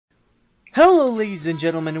Hello ladies and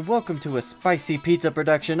gentlemen, and welcome to a spicy pizza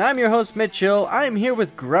production. I'm your host Mitchell. I'm here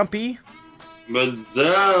with Grumpy. What's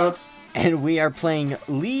up? And we are playing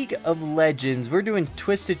League of Legends. We're doing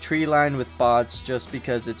Twisted Tree Line with bots just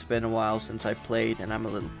because it's been a while since I played and I'm a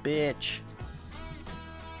little bitch.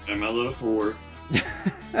 I'm a little whore.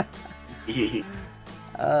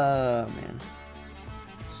 Oh man.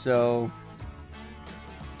 So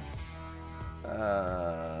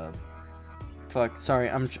fuck, sorry,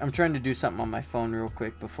 I'm trying to do something on my phone real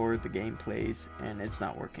quick before the game plays, and it's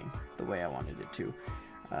not working the way I wanted it to.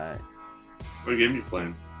 What game are you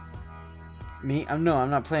playing? Me? No, I'm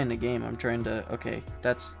not playing the game. I'm trying to. Okay,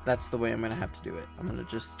 that's the way I'm gonna have to do it. I'm gonna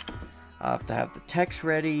just have to have the text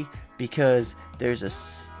ready because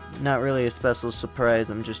there's not really a special surprise.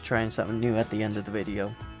 I'm just trying something new at the end of the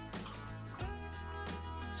video.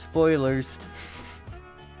 Spoilers.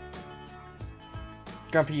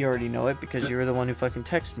 Grumpy, you already know it because you were the one who fucking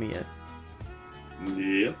texted me it.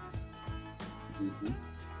 Yep.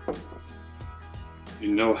 You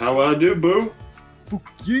know how I do, boo?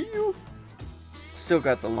 Fuck you. Still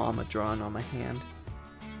got the llama drawn on my hand.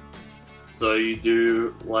 So you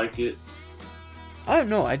do like it? I don't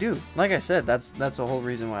know, I do. Like I said, that's the whole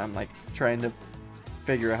reason why I'm like trying to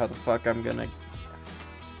figure out how the fuck I'm gonna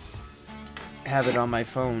have it on my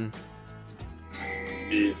phone.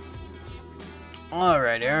 Yeah.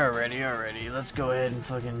 Alrighty. Let's go ahead and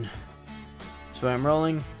fucking. So I'm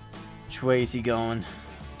rolling. Which way is he going?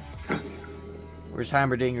 Where's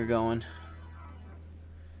Heimerdinger going?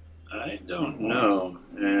 I don't know,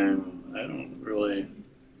 and I don't really.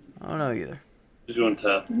 I don't know either. He's going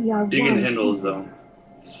top. You can handle his own.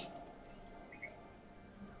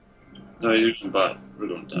 No, you can bot. We're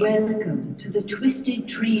going top. Welcome to the Twisted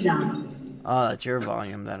Tree Line. Oh, that's your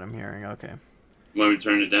volume that I'm hearing. Okay. Want me to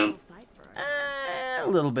turn it down? A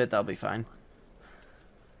little bit, that'll be fine.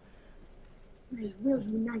 I will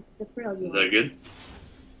unite the brilliant. Is that good?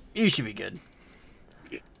 You should be good.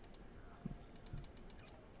 Yeah.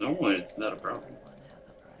 No, it's not a problem.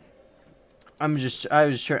 I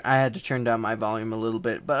had to turn down my volume a little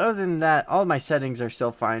bit, but other than that, all my settings are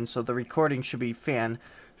still fine, so the recording should be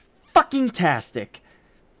fan-fucking-tastic.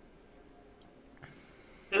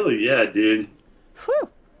 Hell yeah, dude. Whew.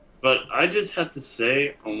 But I just have to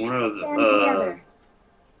say, on one of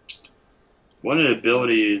the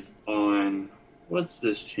abilities on what's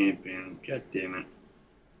this champion? God damn it!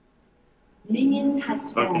 Minions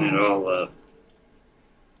has Fucking it all up.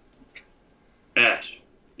 Ash.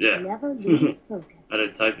 Yeah. Never lose focus. I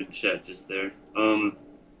had to type in chat just there.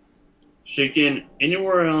 She can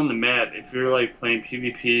anywhere on the map. If you're like playing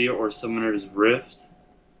PvP or Summoner's Rift,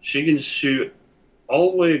 she can shoot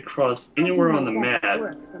all the way across anywhere on the map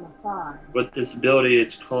with this ability.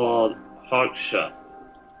 It's called Hawk Shot,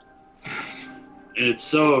 and it's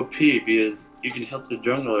so OP because you can help the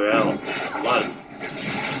jungler out a lot.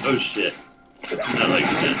 Oh shit! Not like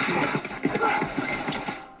that.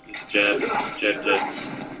 Jab.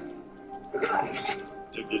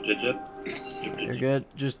 You're good.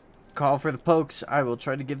 Just call for the pokes. I will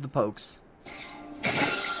try to give the pokes.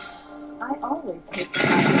 I always take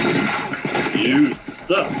the You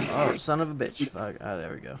suck. Oh, son of a bitch. Fuck. Oh,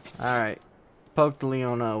 there we go. Alright. Poked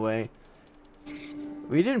Leona away.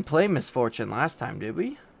 We didn't play Misfortune last time, did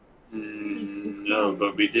we? No,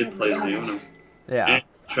 but we did play Leona. Yeah. And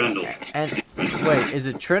Trundle. And wait, is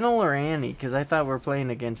it Trindle or Annie? Because I thought we're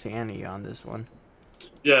playing against Annie on this one.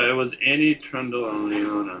 Yeah, it was Annie, Trundle, and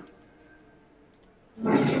Leona.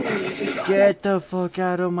 Get the fuck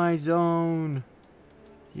out of my zone,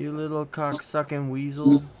 you little cock-sucking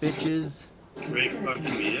weasel bitches. Great fucking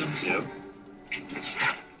me up, yep.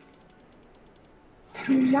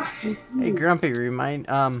 Hey Grumpy, wait,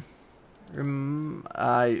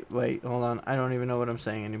 hold on. I don't even know what I'm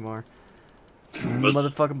saying anymore.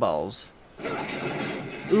 Motherfucking balls.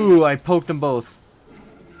 Ooh, I poked them both.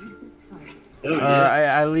 Hell yeah. I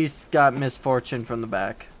at least got Misfortune from the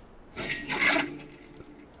back.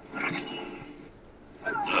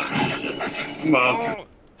 Come on.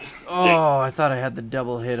 Oh, I thought I had the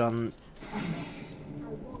double hit on.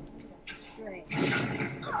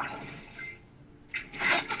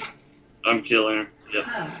 I'm killing her. Yep.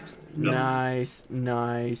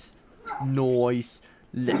 Nice.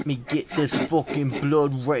 Let me get this fucking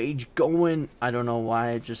blood rage going. I don't know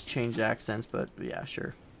why I just changed accents, but yeah,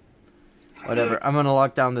 sure. Whatever. I'm gonna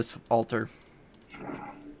lock down this altar.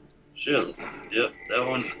 Shit. Yep, that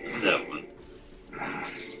one and that one.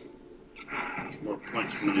 That's more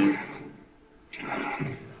points coming in.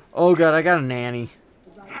 Oh god, I got a nanny.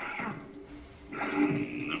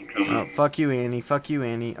 I'm coming. Oh, fuck you, Annie. Fuck you,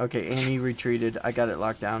 Annie. Okay, Annie retreated. I got it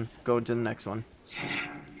locked down. Going to the next one.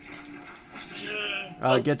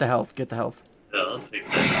 Get the health. Get the health. Yeah, I'll take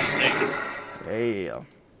that. Thank you. Yeah.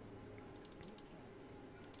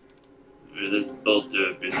 This bolt do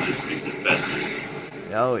it because it makes it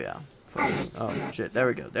faster. Oh yeah. Oh shit. There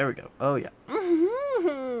we go. There we go. Oh yeah.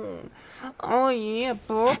 Oh yeah,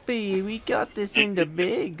 Poppy. We got this in the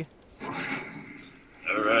big.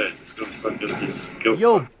 Alright, let's go fuck up this goat.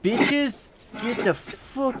 Yo, bitches. Get the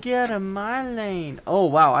fuck out of my lane. Oh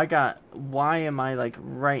wow. Why am I like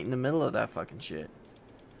right in the middle of that fucking shit?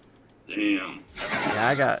 Damn. Yeah,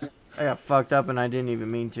 I got fucked up and I didn't even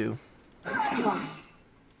mean to. Come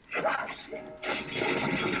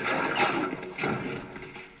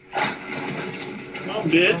on,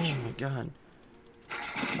 bitch. Oh my god.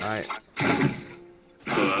 Alright. Oh,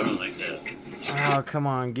 I don't like that. Oh, come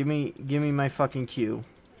on. Give me my fucking Q.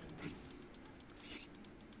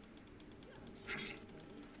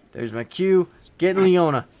 There's my Q. Get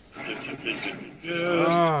Leona.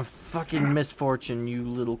 Oh, fucking misfortune, you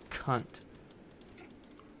little cunt.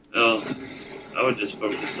 Oh, I would just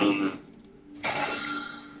focus on the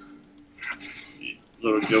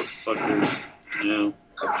little goat fuckers, you know.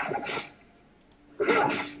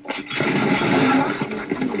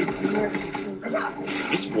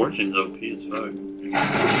 Misfortune's OP as fuck.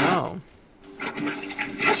 No.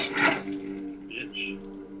 Bitch.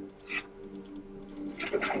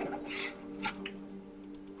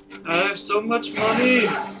 I have so much money!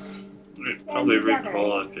 I'd probably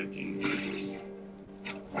recall at 15.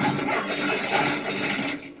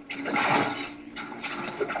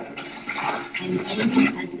 An enemy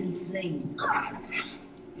has been slain.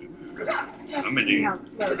 I'm a dinger.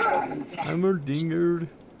 I'm a dingered.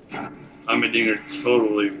 I'm a dinger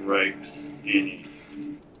totally rakes Annie.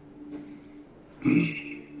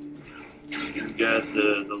 He's got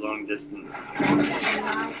the long distance.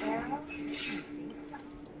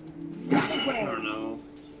 I don't know.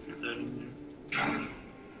 Put that in there. I'm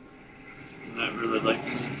not really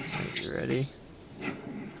liking this. You ready?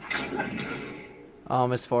 Oh,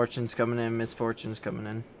 misfortune's coming in. Misfortune's coming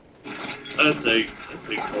in. I say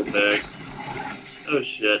pull back. Oh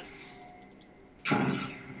shit.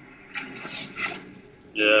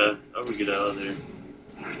 Yeah, I would get out of there.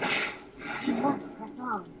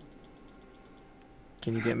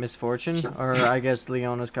 Can you get misfortune? Or I guess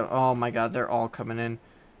Leona's coming. Oh my god, they're all coming in.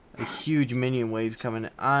 A huge minion wave's coming in.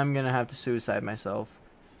 I'm gonna have to suicide myself.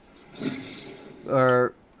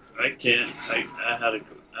 Or I can't. I had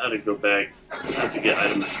to go back. I had to get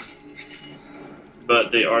items.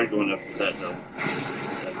 But they are going up for that though.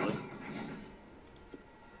 Definitely.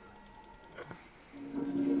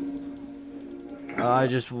 I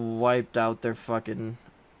just wiped out their fucking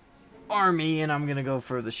army and I'm gonna go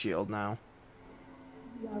for the shield now.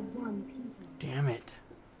 Damn it.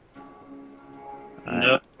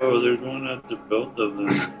 No, they're going after both of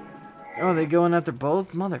them. Oh, they going after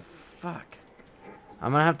both? Motherfuck.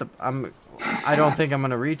 I'm gonna have to. I don't think I'm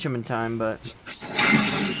gonna reach him in time, but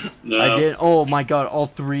No. I did. Oh my god, all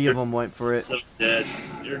three of them went for it. So dead.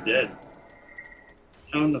 You're dead.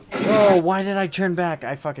 On the Oh, why did I turn back?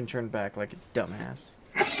 I fucking turned back like a dumbass.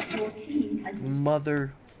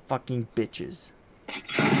 Motherfucking bitches.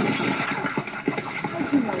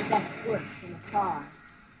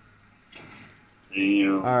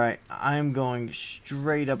 Alright, I'm going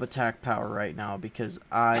straight up attack power right now because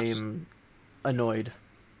I am annoyed.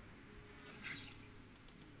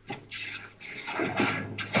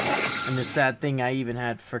 And the sad thing, I even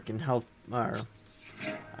had freaking health, or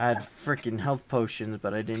I had freaking health potions,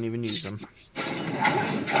 but I didn't even use them.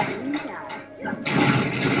 And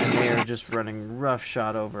they are just running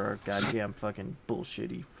roughshod over our goddamn fucking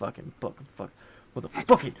bullshitty fucking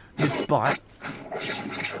motherfucking this bot.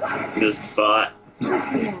 This bot.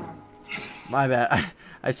 My bad.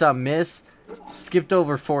 I saw miss, skipped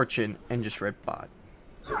over fortune, and just read bot.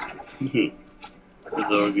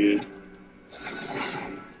 It's all good.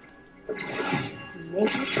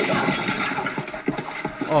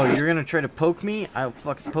 Oh, you're gonna try to poke me? I'll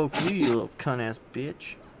fucking poke you, you little cunt ass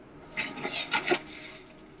bitch.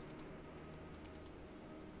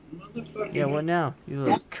 Yeah, what now? You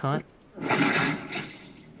little cunt.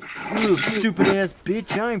 You little stupid ass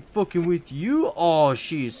bitch, I ain't fucking with you. Oh,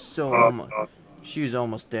 she's so almost. She was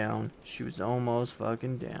almost down. She was almost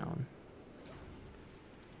fucking down.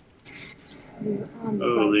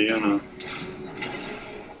 Oh, Leona.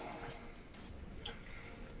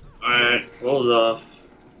 Alright, hold off.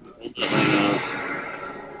 Hold that line off.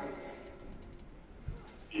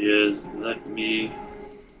 Yes, let me.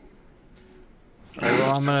 Alright,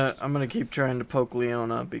 well I'm gonna keep trying to poke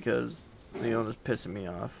Leona because Leona's pissing me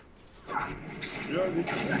off. Yo,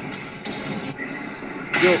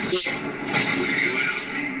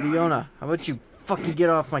 Leona, how about you Fucking get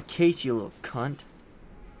off my case, you little cunt.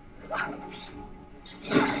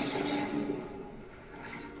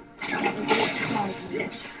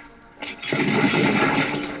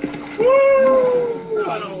 Woo!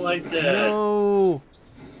 I don't like that. No!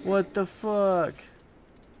 What the fuck?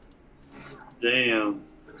 Damn.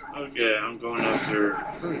 Okay, I'm going after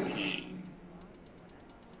Hurricane.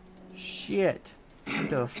 Shit. What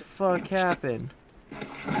the fuck happened?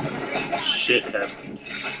 Shit happened.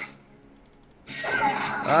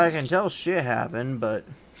 I can tell shit happened, but...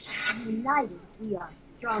 United, we are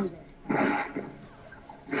stronger.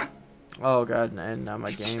 Oh god, and now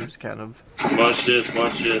my game's kind of... Watch this,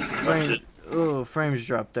 watch this. Watch Frame... it. Oh, frames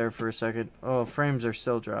dropped there for a second. Oh, frames are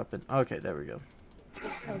still dropping. Okay, there we go.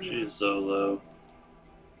 She's so low.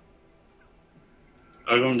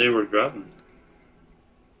 How come they were dropping?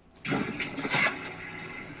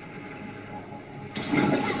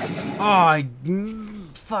 Oh,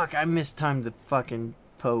 fuck, I mistimed the fucking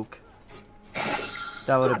poke.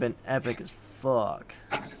 That would have been epic as fuck.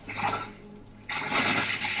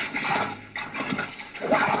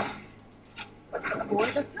 For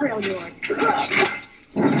the thrill yard.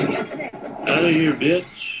 Out of here,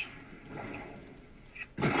 bitch.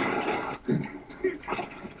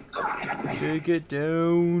 Take it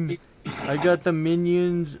down. I got the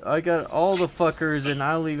minions. I got all the fuckers, and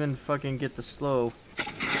I'll even fucking get the slow.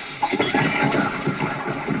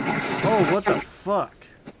 Oh, what the fuck?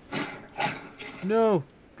 No,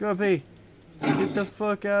 Grumpy, get the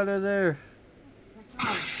fuck out of there.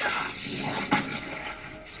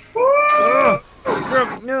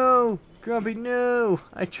 Grumpy, no! Grumpy, no!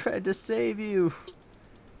 I tried to save you.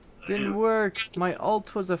 Didn't work. My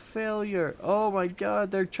ult was a failure. Oh my god,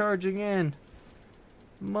 they're charging in.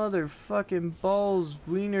 Motherfucking balls,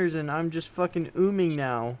 wieners, and I'm just fucking ooming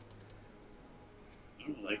now. I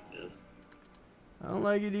don't like this. I don't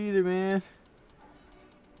like it either, man.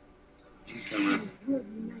 I'm coming.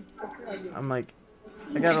 I'm like,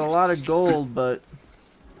 I got a lot of gold, but...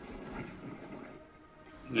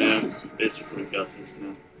 Yeah, basically got this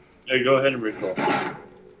now. Hey, go ahead and recall.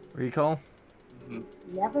 Recall?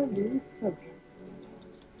 Never lose focus.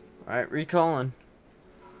 Alright, recalling.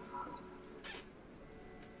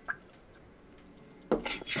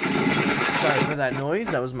 Sorry for that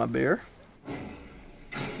noise, that was my bear.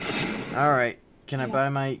 Alright, can I buy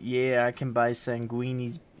my... Yeah, I can buy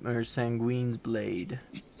Sanguini's... or Sanguine's blade.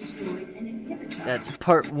 That's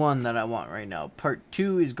part 1 that I want right now. Part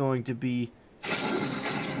 2 is going to be...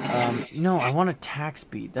 no, I want attack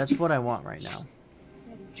speed. That's what I want right now.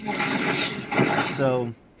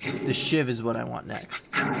 So, the Shiv is what I want next.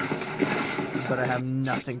 But I have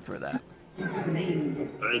nothing for that.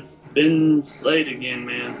 It's been slayed again,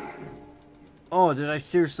 man. Oh, did I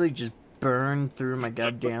seriously just burn through my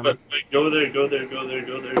goddamn... Wait, go there, go there, go there,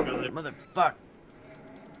 go there, go there. Motherfuck.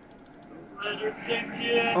 Let her take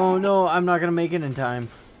it. Oh no, I'm not gonna make it in time.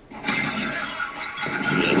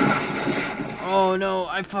 Oh no,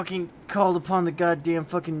 I fucking called upon the goddamn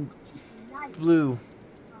fucking blue.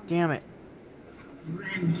 Damn it.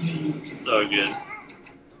 It's all good.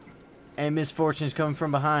 And Misfortune's coming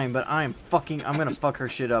from behind, but I'm gonna fuck her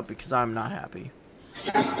shit up because I'm not happy.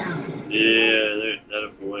 Yeah, that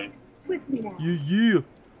a boy. Yeah, yeah.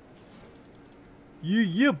 Yeah,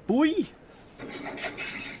 yeah, boy.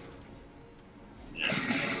 Yeah,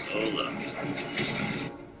 hold up.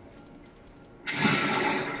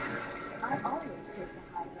 I always take the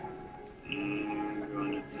high ground. I'm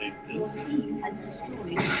going to take Your this team has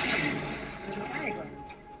destroyed the dragon.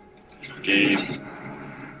 game.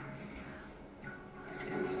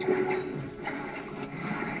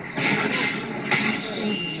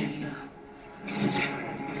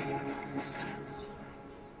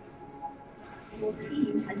 Your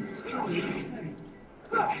team has destroyed the turret.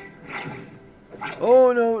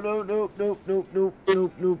 Oh no, no, nope, nope, nope, nope,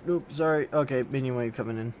 nope, nope, nope. Sorry. Okay, minion wave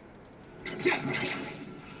coming in.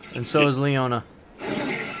 And so is Leona.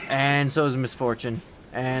 And so is Misfortune.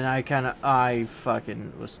 And I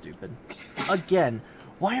fucking was stupid. Again,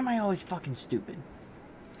 why am I always fucking stupid?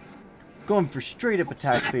 Going for straight up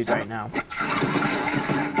attack speed right now.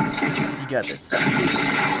 You got this.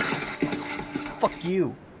 Fuck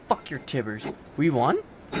you. Fuck your tibbers. We won?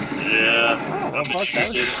 Yeah. Oh, fuck,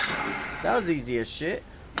 that was easy as shit.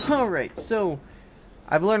 Alright, so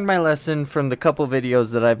I've learned my lesson from the couple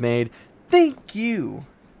videos that I've made. Thank you.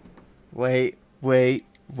 Wait.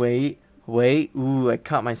 Ooh, I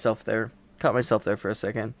caught myself there. Caught myself there for a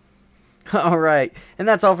second. Alright, and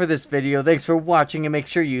that's all for this video. Thanks for watching, and make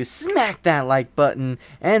sure you smack that like button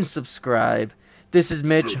and subscribe. This is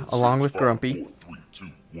Mitch, along with Grumpy.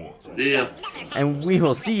 See ya. And we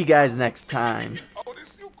will see you guys next time.